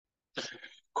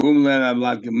Kumlan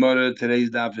Avlat Gemara. Today's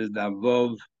daf is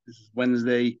Davov. This is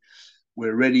Wednesday.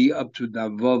 We're ready up to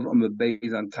Davov on the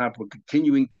base on top. We're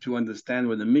continuing to understand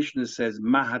where the Mishnah says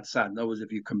Mahatzad. In other words,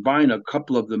 if you combine a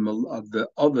couple of the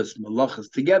Avos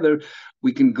malachas together,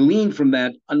 we can glean from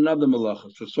that another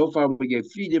malacha. So far we gave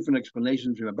three different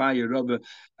explanations from Abaye, Rava,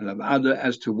 and Avada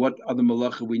as to what other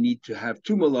malacha we need to have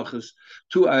two malachas,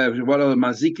 what other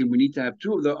mazikin we need to have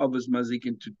two of the Avos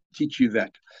mazikin to teach you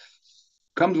that.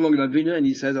 Comes along Ravina and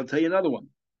he says, I'll tell you another one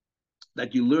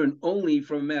that you learn only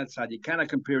from Me'atzad. You cannot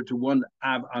compare it to one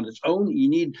Av on its own. You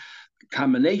need a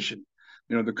combination,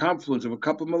 the confluence of a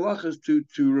couple of malachas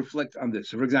to reflect on this.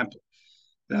 So, for example,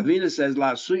 Ravina says,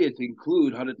 La Suya to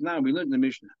include, now we learned in the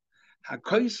Mishnah,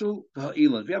 HaKoisel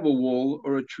Ha'ilan. If you have a wall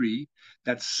or a tree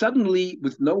that suddenly,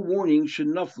 with no warning, should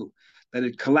naflu, that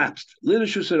it collapsed,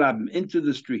 into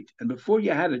the street, and before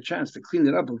you had a chance to clean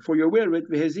it up, before you're aware of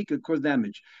it, vehezika caused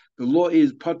damage. The law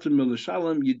is patur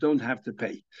milashalom, you don't have to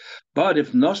pay. But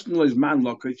if nosn is man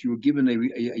lokos, you were given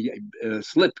a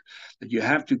slip that you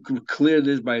have to clear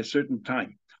this by a certain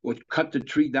time, or cut the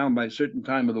tree down by a certain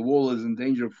time, or the wall is in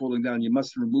danger of falling down, you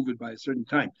must remove it by a certain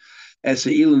time. As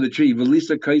the eel in the tree,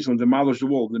 Velisa Kaisel, demolish the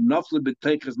wall. The nafle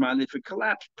b'teiches man, if it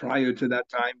collapsed prior to that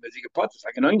time, as you can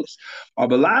like an oinus.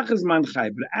 Abelachas man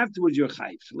chayv, but afterwards you're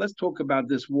chayv. So let's talk about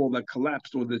this wall that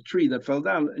collapsed or the tree that fell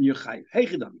down, and you're chayv. Hey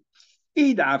chidam.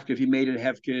 If he made it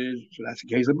hefker, so that's the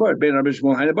case of bird. Ben Rabbi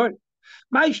Shmuel had a bird.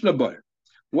 Ma'ishna bird.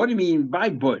 What do you mean by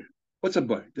bird? What's a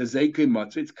bird? The zeike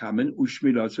matzah, it's common.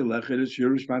 Ushmirat lechet, it's your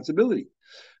responsibility.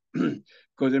 Because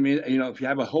if you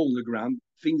have a hole in the ground,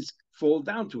 things fall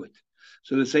down to it.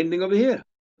 So the same thing over here.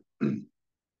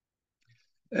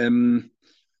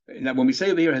 Now, when we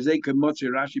say over here, Hazeka Motzi,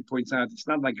 Rashi points out it's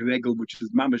not like Regel, which is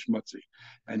Mamish Motzi.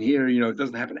 And here, it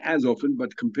doesn't happen as often,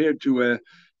 but compared to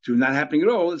not happening at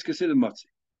all, it's considered Motzi.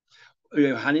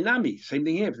 Haninami, same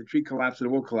thing here. If the tree collapses, the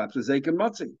wall collapses, Hazeka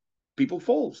Motzi. People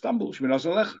fall, stumble. Shminas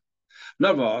Alecha.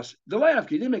 Navas, the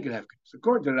Layavki didn't make it Hefka. So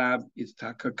according to Rav, it's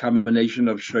a combination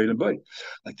of Shoy and Boy.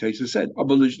 Like Taisa said,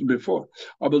 Abolish before.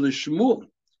 Abolish Shmuel.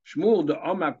 Shmuel, the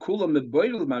Amar Kula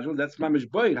Meboidal Majal, that's Mamish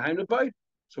Boyd, Hainu Boyd.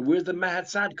 So where's the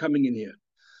Mahatzad coming in here?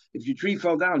 If your tree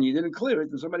fell down, you didn't clear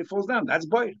it, and somebody falls down, that's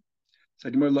Boyd.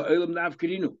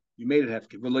 You made it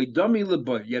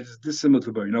hefker. Yet it's dissimilar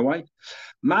to boy. You know why?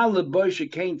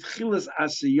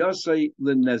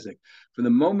 From the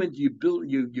moment you built,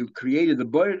 you created the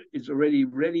boy, it's already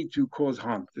ready to cause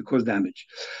harm, to cause damage.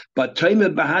 But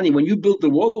bahani, when you built the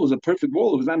wall, it was a perfect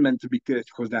wall. It was not meant to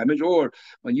cause damage. Or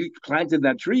when you planted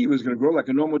that tree, it was going to grow like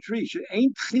a normal tree.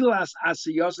 Ain't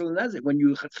when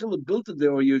you built it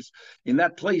there, or you in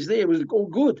that place there, it was all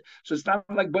good. So it's not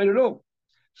like boy at all.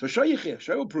 So Shoy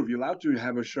will prove you're allowed to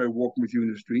have a Shoy walking with you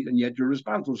in the street, and yet you're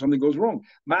responsible if something goes wrong.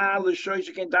 The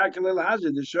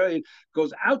Shoy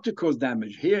goes out to cause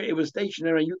damage. Here it was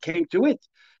stationary and you came to it.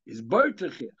 It's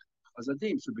Bertechir. So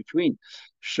between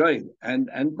Shoy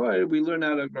and Bar, we learn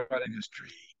how to grow out of this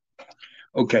tree.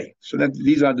 Okay, so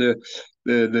these are the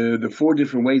four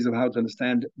different ways of how to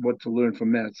understand what to learn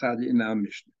from Me'atzad in our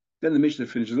Mishnah. Then the Mishnah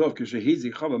finishes off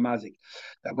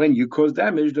that when you cause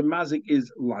damage, the mazik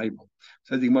is liable.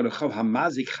 Says the Gemara,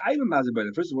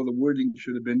 first of all, the wording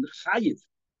should have been chayiv.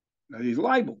 Now he's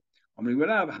liable. This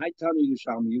Tani is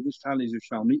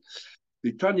Yushalmi.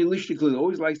 The Tani Lishtikli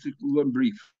always likes to learn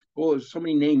brief. So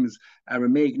many names,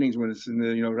 Aramaic names, when it's in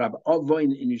the Rab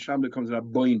Avoin in Yishalmi comes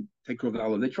Rabboin, take over the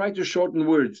olive. They try to shorten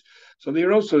words. So they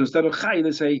also, instead of chay,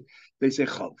 they say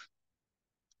chav.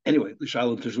 Anyway, the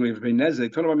Shalom Tishlim for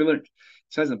Nezek. Tell them what we learned. It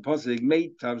says in Pasuk,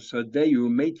 Meitav Sadeyu,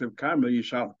 Meitav Karma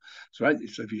Yishalom. So right,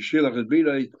 so if you shilach at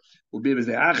Bidai, will be as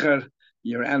the Achar,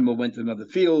 your animal went to another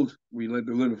field. We learned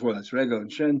before that's Regel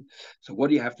and Shen. So what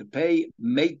do you have to pay?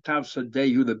 Meitav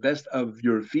Sadeyu, the best of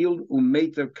your field,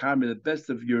 Meitav Karma, the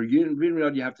best of your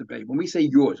vineyard, you have to pay. When we say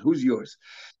yours, who's yours?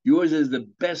 Yours is the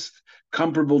best,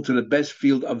 comparable to the best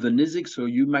field of the Nizik. So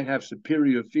you might have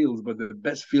superior fields, but the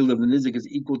best field of the Nizik is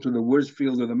equal to the worst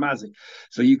field of the Mazik.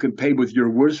 So you can pay with your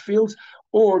worst fields,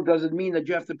 or does it mean that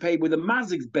you have to pay with the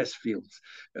Mazik's best fields?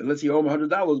 Let's say you owe him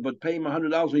 $100, but pay him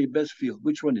 $100 for your best field.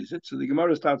 Which one is it? So the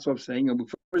Gemara starts off saying, and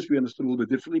first we understood a little bit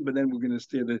differently, but then we're going to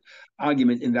steer the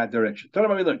argument in that direction. Tell them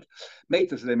what we learned.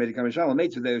 Meita today made a kamishal,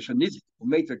 Meita today shanizik,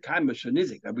 Meita kaima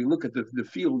shanizik. And we look at the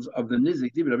fields of the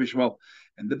Nizik,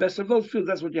 and the best of those fields,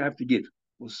 that's what you have to give.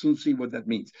 We'll soon see what that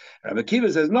means. Rabbi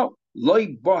Kiva says, no. No, when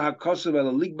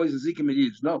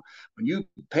you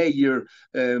pay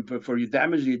for your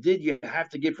damage you did, you have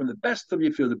to give from the best of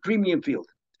your field, the premium field.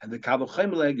 And the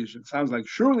Kavachim Hegdish, it sounds like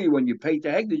surely when you pay to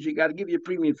Hegdish, you got to give your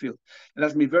premium field. And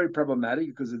that's going to be very problematic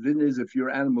because the thing is, if your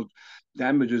animal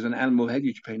damages an animal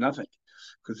Hegdish, you pay nothing.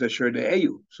 because they're sure the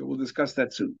EU. So we'll discuss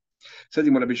that soon. Says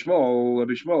Rabbi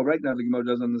Shmuel, right now the Gemara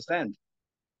doesn't understand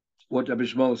what Rabbi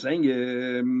Shmuel is saying.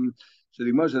 So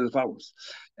the Gemara says as follows.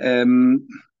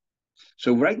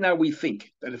 So right now we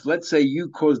think that if, let's say, you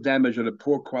cause damage on a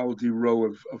poor quality row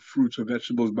of fruits or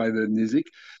vegetables by the nizik,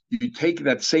 you take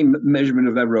that same measurement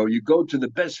of that row, you go to the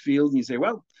best field and you say,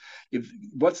 well,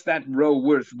 what's that row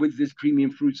worth with this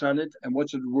premium fruits on it, and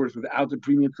what's it worth without the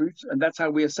premium fruits? And that's how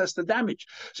we assess the damage.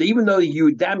 So even though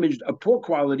you damaged a poor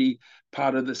quality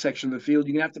part of the section of the field,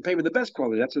 you're gonna have to pay with the best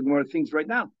quality. That's what more things right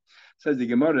now. Says the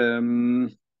Gemara.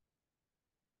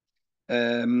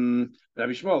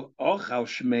 Rabbi Shmuel,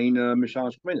 if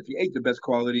you ate the best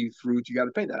quality fruit, you got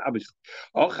to pay that, obviously.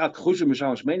 But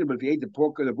if you ate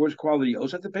the worst quality, you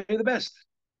also have to pay the best.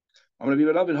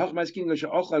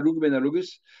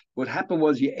 What happened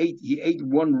was he ate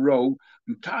one row,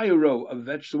 entire row of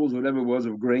vegetables, whatever it was,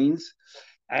 of grains,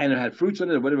 and it had fruits on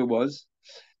it, or whatever it was,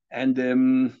 and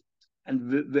we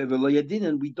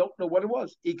don't know what it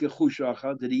was.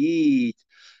 Did he eat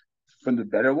from the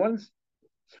better ones?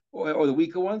 Or the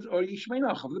weaker ones, or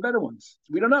Yishmeinach of the better ones.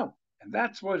 We don't know. And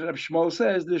that's what Rav Shmuel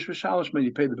says, the Shmashal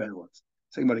you pay the better ones.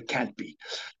 Saying about it can't be.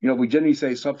 We generally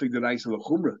say something that Aisa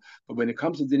Chumra, but when it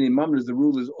comes to Dini Mamras, the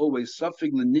rule is always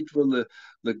something Lenitva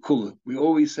Kula. We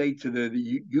always say to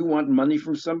you want money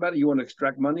from somebody, you want to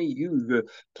extract money, you, the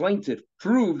plaintiff,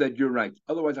 prove that you're right.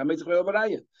 Otherwise, I made.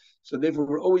 So therefore,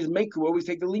 we always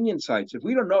take the lenient side. So if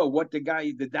we don't know what the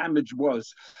damage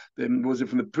was, then was it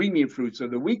from the premium fruits or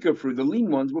the weaker fruit, the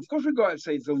lean ones? Well, of course we go out and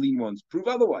say it's the lean ones. Prove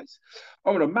otherwise.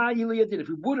 If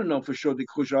we wouldn't know for sure the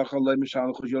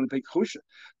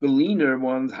leaner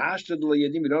ones, we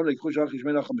don't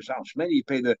you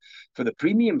pay for the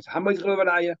premiums.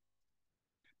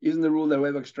 Isn't the rule that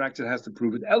whoever extracts it has to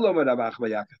prove it? What we're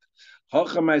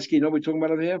talking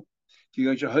about over here?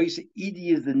 Idi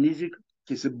is the nizik.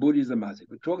 Kisaburi is the mazik.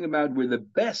 We're talking about where the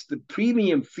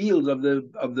premium fields of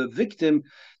the victim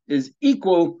is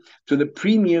equal to the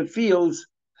premium fields.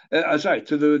 To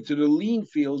the lean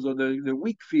fields or the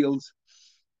weak fields,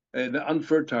 the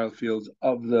unfertile fields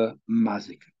of the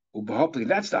mazik.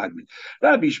 That's the argument.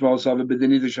 Rabbi Shmuel saw but the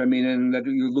nizik and that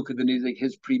you look at the nizik,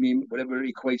 his premium, whatever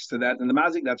equates to that, and the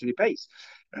mazik, that's what he pays.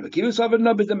 Rabbi Kiva saw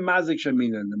no, but the mazik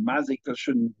shamin, and the mazik that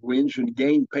shouldn't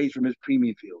gain, pays from his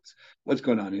premium fields. What's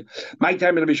going on here? My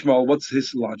time, Rabbi Shmuel, what's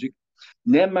his logic?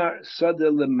 Nemar sada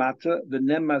lemata, the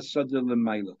nemar sada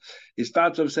lemaila. It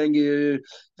starts off saying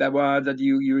that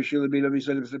you should be that you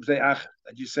send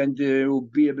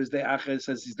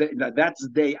says that's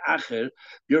day acher.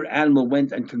 Your animal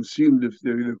went and consumed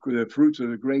the fruits or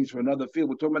the grains from another field.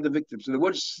 We're talking about the victim. So the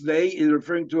word "stay" is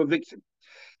referring to a victim.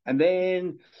 And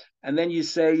then you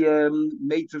say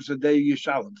mate of sadeu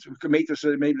yishalom. Mate of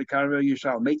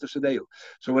yishalom. Mate of sadeu.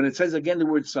 So when it says again the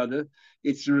word sada,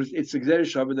 it's exer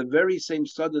shava, the very same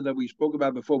sada that we spoke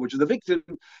about before, which is the victim.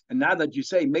 And now that you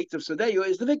say mate of sadeu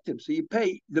is the victim, so you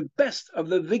pay the best of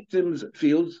the victim's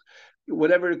fields,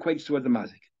 whatever equates to what the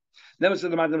mazik. Never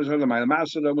said the nizik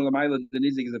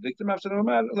is the victim. After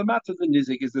the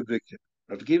nizik is the victim.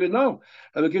 Rabbi Kiva, no.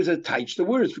 Rabbi Kiva says, "Taich the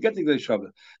words. Forget the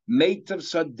Shava. Mate of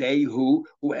Sadehu,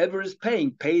 whoever is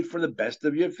paying, paid for the best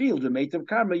of your field. The mate of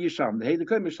Karma Yisham, the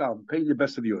Heidekoy Misham, pay the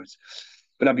best of yours."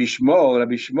 But Rabbi Shmuel,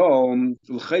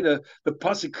 the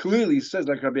pasuk clearly says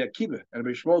like Rabbi Akiva, and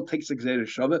Rabbi Shmuel takes the Gzeir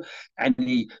Shava and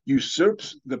he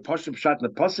usurps the pasuk shot in the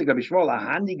pasuk. Rabbi Shmuel,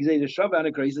 ahani Gzeir Shava,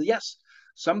 and he says, yes.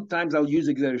 Sometimes I'll use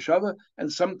the Gzeir Shava, and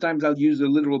sometimes I'll use the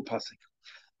literal pasuk.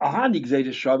 Ahani Gzeir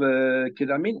Shava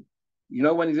kidamin.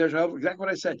 When exactly what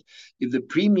I said. If the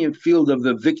premium field of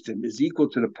the victim is equal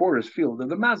to the poorest field of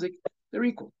the mazik, they're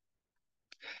equal.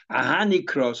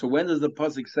 Ahanikro. So when does the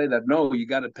pasuk say that? No, you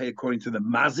got to pay according to the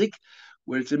mazik,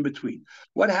 where it's in between.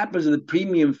 What happens in the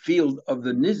premium field of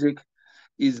the nizik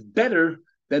is better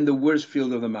than the worst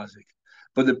field of the mazik.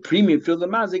 But the premium field of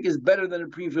the mazik is better than the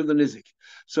premium field of the nizik.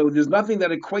 So there's nothing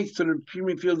that equates to the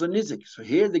premium field of the nizik. So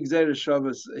here the Gzeir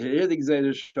Shava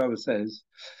says.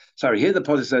 Here the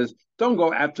pasuk says, don't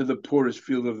go after the poorest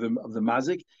field of the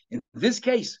mazik. In this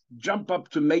case, jump up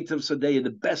to mate of Sadeya, the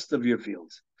best of your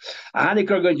fields.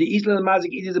 Ahanikar going to Isla the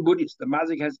mazik, it is a Buddhist. The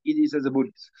mazik has idis as a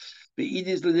Buddhist. The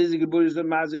idis lenizik, the Buddhist, the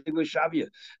mazik was shavia.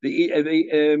 The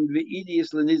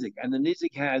idis lenizik, and the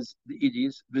nizik has the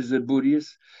idis, the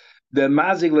Buddhist. The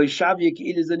mazik lo shavia,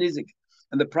 it is the nizik.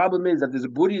 And the problem is that the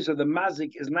Buddhist of the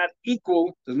mazik is not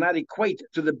equal, does not equate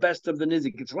to the best of the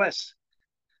nizik. It's less.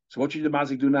 So what should the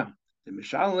mazik do now? The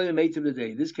mishal mate of the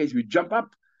day. In this case, we jump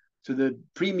up to the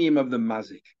premium of the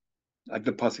mazik, like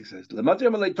the pasuk says. You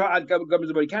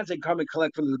can't say come and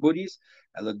collect from the goodies,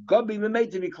 and the gobi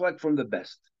made to be collect from the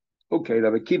best. Okay,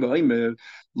 Rabbi Kiva Omer,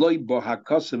 loy bo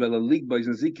hakasav el lig boys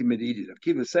and zikim medidid. Rabbi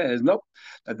Kiva says no,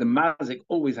 that the mazik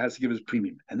always has to give his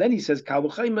premium, and then he says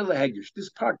kavachayim lehegish. This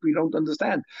part we don't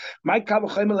understand. My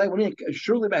kavachayim lehegish,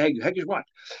 surely by hegish. Hegish what?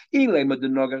 Ilema the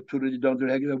nogar to the don't do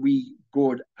hegish. We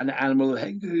gored an animal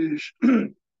hegish.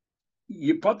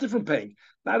 You put it from paying.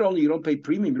 Not only you don't pay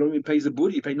premium, you don't even pay the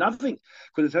booty, you pay nothing.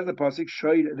 Because it says the pasuk,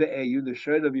 shoy the ayu, the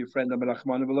shoy of your friend, not if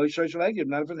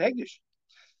it's hegish.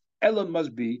 Ella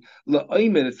must be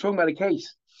la'omer. It's talking about a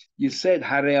case. You said,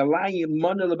 I am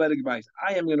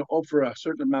going to offer a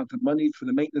certain amount of money for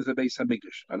the maintenance of Beis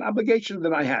Hamikdash, an obligation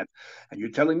that I had. And you're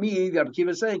telling me, that Akiva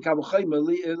is saying, that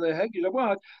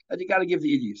you got to give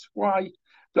the idiots. Why?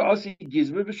 The Asi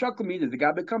gives me the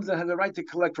guy becomes and has a right to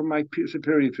collect from my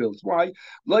superior fields. Why?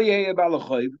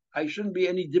 I shouldn't be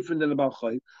any different than a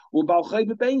Balchayv. Well,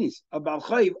 Balchayv a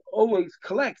Balchayv always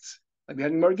collects. Like we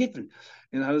had in Margittin.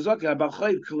 In Hanazaka,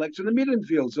 Balchayv collects in the medium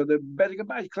field. So the better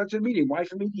goodbye collects in the medium. Why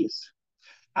from medius?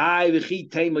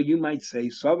 You might say,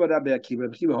 Rabbi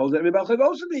Akiva holds that Rabbi Balchayv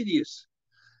also medius.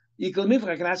 I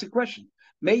can ask a question.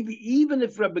 Maybe even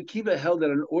if Rabbi Akiva held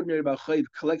that an ordinary Balchayv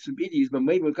collects from medius, but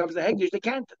maybe when it comes to Hegdish, they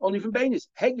can't, only from Bainis.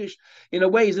 Hegdish, in a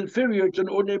way, is inferior to an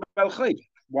ordinary Balchayv.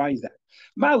 Why is that?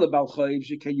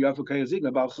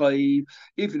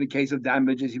 If in the case of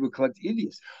damages, he will collect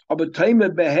idiots. But when it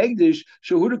comes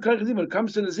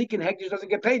to the Zikin, Hegdish doesn't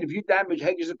get paid. If you damage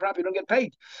Hegdish's property, you don't get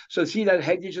paid. So see that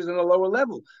Hegdish is on a lower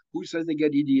level. Who says they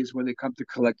get idiots when they come to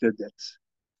collect their debts?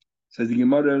 Says the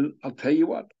Gemara, I'll tell you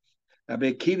what.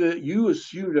 Rabbi Akiva, you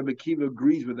assume Rabbi Akiva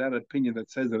agrees with that opinion that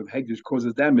says that if Hegdish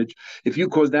causes damage, if you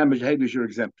cause damage to Hegdish, you're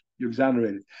exempt. You're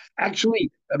exonerated. Actually,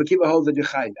 Rabbi Akiva holds that you're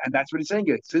chayiv, and that's what he's saying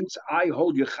here. Since I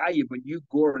hold you chayiv when you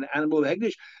gore an animal of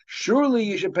Hegdish, surely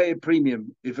you should pay a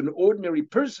premium. If an ordinary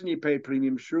person you pay a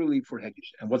premium, surely for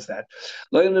Hegdish. And what's that?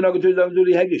 We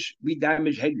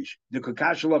damage Hegdish. The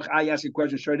Kokashalach, I ask a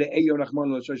question,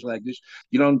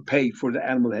 you don't pay for the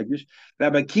animal Hegdish.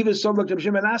 Rabbi Akiva so looked at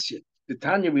Shimon Asya. The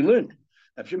Tanya we learned.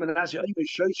 If a shoy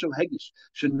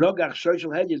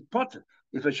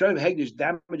of hegdish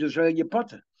damages shoy you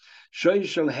potter. Shoy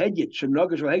shall hegdish,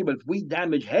 shenoga shall hegdish. But if we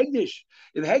damage hegdish,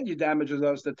 if hegdish damages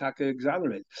us, the taka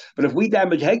exonerate. But if we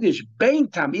damage hegdish, bain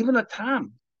tam, even a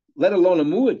tam, let alone a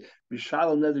muad, you got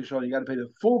to pay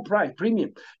the full price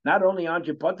premium. Not only on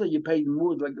your potter, you pay the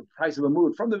muad like the price of a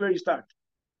muad from the very start.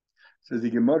 Says the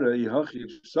Gemara,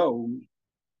 so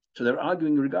they're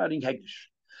arguing regarding hegdish.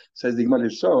 Says the Gemara,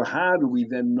 so how do we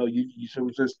then know? So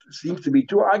it just seems to be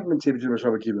two arguments here between Rabbi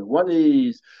Akiva. One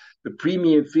is the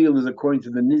premium field is according to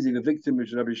the nizik, the victim, which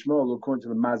is Rabbi Shmuel, according to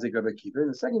the mazik of Akiva.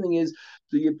 And the second thing is,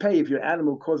 do you pay if your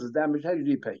animal causes damage? How do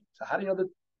you pay? So how do you know the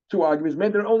two arguments?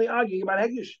 Maybe they're only arguing about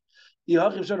Hegish. How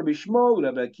do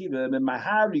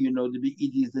you know the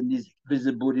Be'idi is the nizik,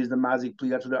 Vizibud is the mazik plea?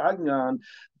 That's what they're arguing on.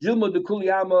 Dilma the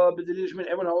kuliyama, but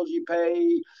everyone holds you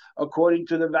pay according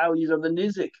to the values of the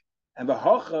nizik. And the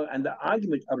hocha and the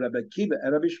argument of Rabbi Akiva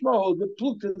and Rabbi Shmuel, the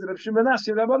pluk to Rabbi Shimon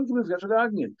Nasi, Rabbi Akiva, that's what they're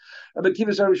arguing. Rabbi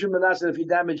Akiva said, Rabbi Shimon Nasi, if you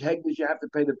damage Hegdish, you have to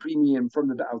pay the premium from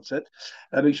the outset.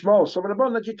 Rabbi Shmuel, so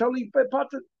that you totally pay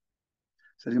potter.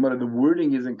 So the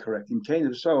wording is incorrect. In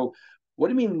Canaan, so what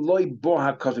do you mean loy bo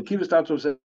hakosov? Akiva starts off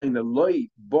saying the loy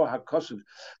bo hakosov,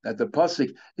 that the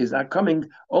pasuk is not coming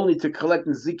only to collect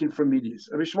the zikin from medias.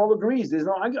 Rabbi Shmuel agrees. There's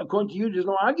no argument. According to you, there's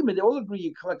no argument. They all agree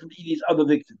you collect from medias other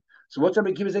victim. So what's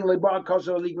Rabbi Akiva saying?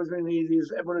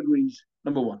 Everyone agrees.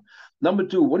 Number one. Number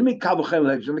two. What do you mean kabachem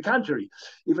legish? On the contrary,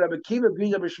 if Rabbi Akiva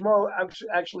agrees, Rabbi Shmuel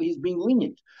actually he's being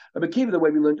lenient. Rabbi Akiva, the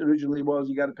way we learned originally was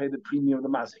you got to pay the premium of the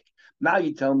mazik. Now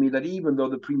you tell me that even though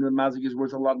the premium of the mazik is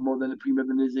worth a lot more than the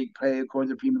premium of the nizik, pay according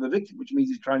to the premium of the victim, which means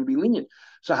he's trying to be lenient.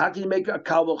 So how can you make a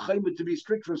kabachem to be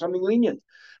strict from something lenient?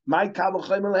 My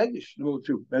kabachem legish. Number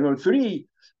two. And number three.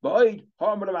 Rav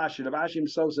Ashi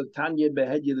himself said, Tanya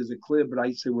Behedya, there's a clear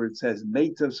brayse where it says,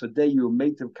 Meitav Sadeyu,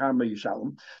 Meitav Karma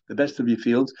Yishalom, the best of your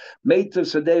fields. Meitav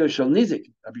Sadeyu Shal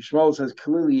Nizik. Rabbi Shmuel says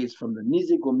clearly it's from the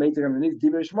Nizik or Meitav Karma Nizik,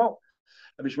 Divrei Shmuel.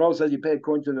 Rabbi Shmuel says you pay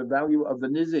according to the value of the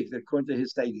Nizik, according to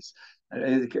his status.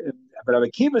 But Rabbi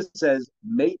Akiva says,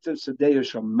 Meitav Sadeyu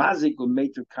Shal Mazik or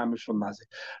Meitav Karma Shal Mazik.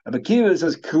 Rabbi Akiva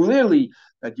says clearly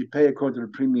that you pay according to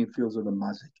the premium fields of the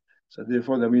Mazik. So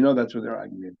therefore, that we know that's what they're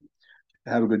arguing.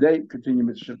 Have a good day. Continue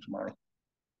Mitzvah tomorrow.